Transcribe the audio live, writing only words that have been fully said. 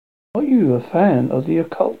Are you a fan of the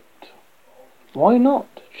occult? Why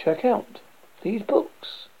not check out these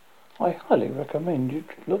books I highly recommend you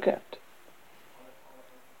look at.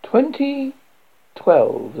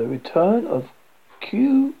 2012, The Return of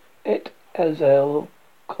Q et Azal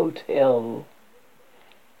Cotel.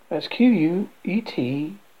 That's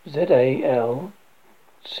Quetzalcoatl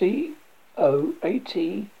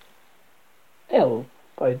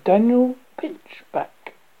by Daniel Pinchback.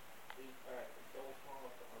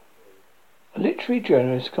 A literary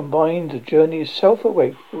journalist combined the journey of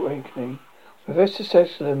self-awakening with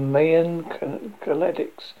existential and Mayan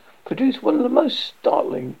caletics, produced one of the most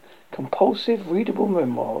startling, compulsive, readable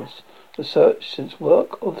memoirs researched since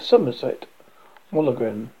work of Somerset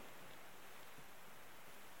Maugham.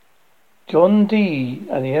 John Dee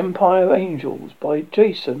and the Empire of Angels by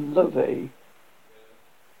Jason Lovey.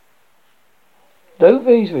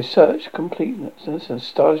 Lovey's research completeness and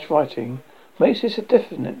stylish writing makes this a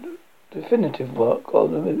definitive work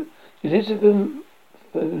of Elizabeth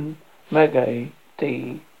Maggie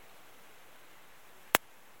Dee.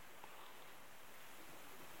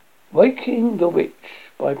 Waking the Witch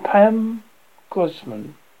by Pam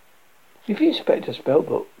Ghostman. If you expect a spell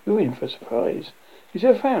book, you're in for a surprise. It's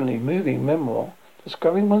a profoundly moving memoir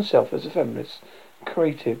discovering oneself as a feminist,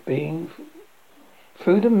 creative being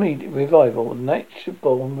through the media revival of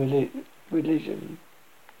nature-born religion.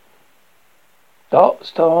 Dark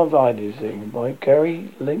Star Rising by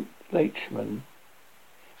Gary Leachman.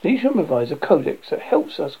 Leachman provides a codex that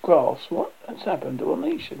helps us grasp what has happened to our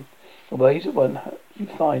nation in ways that you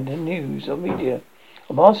find in news or media.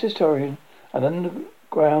 A master historian and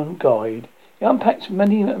underground guide, he unpacks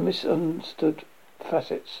many misunderstood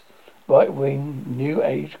facets of right-wing New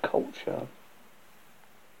Age culture.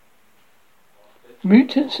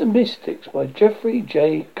 Mutants and Mystics by Jeffrey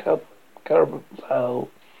J. Capel.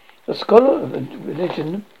 The scholar of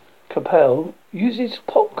religion, Capel uses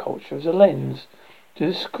pop culture as a lens to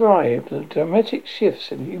describe the dramatic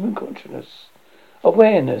shifts in human consciousness,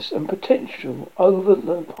 awareness and potential over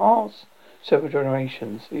the past several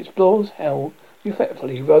generations. He explores how we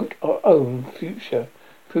effectively wrote our own future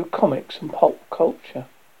through comics and pop culture.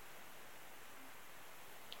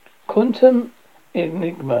 Quantum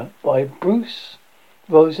Enigma by Bruce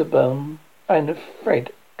Rosenbaum and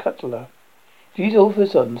Fred Cutler. These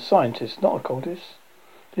authors are scientists, not occultists.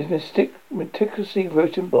 This meticulously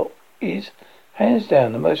written book is, hands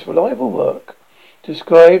down, the most reliable work to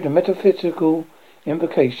describe the metaphysical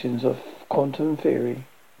implications of quantum theory.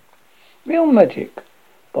 Real Magic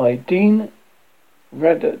by Dean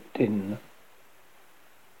Radin.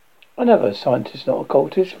 Another scientist, not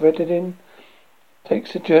occultist, Radin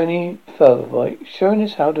takes the journey further by showing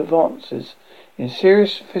us how the advances in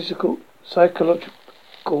serious physical,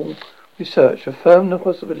 psychological research affirm the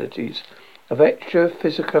possibilities of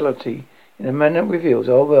extra-physicality in a manner that reveals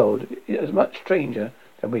our world is much stranger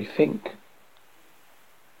than we think.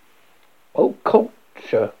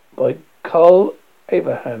 Occulture by Carl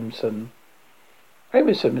Abrahamson.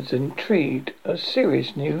 Abrahamson is intrigued a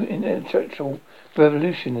serious new intellectual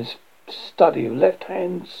revolution in study of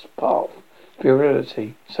left-hand path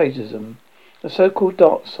spirituality, sadism, the so-called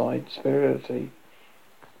dark side spirituality.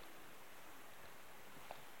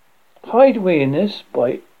 Hide Weariness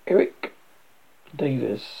by Eric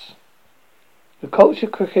Davis. The Culture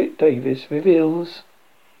Cricket Davis reveals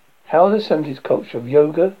how the 70s culture of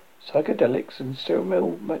yoga, psychedelics and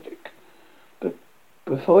ceremonial magic, but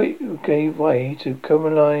before it gave way to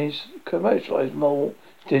commercialized more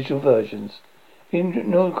digital versions,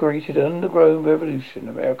 inaugurated an underground revolution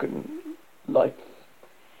of American life.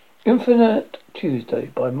 Infinite Tuesday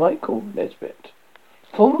by Michael Nesbitt.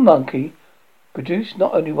 Former Monkey produced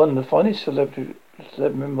not only one of the finest celebrity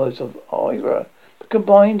memoirs of our era, but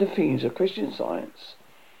combined the themes of Christian Science,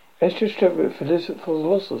 extraterrestrial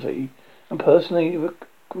philosophy, and personal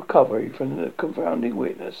recovery from the confounding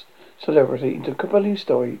witness celebrity into a compelling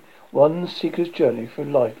story, one seeker's journey through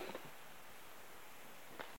life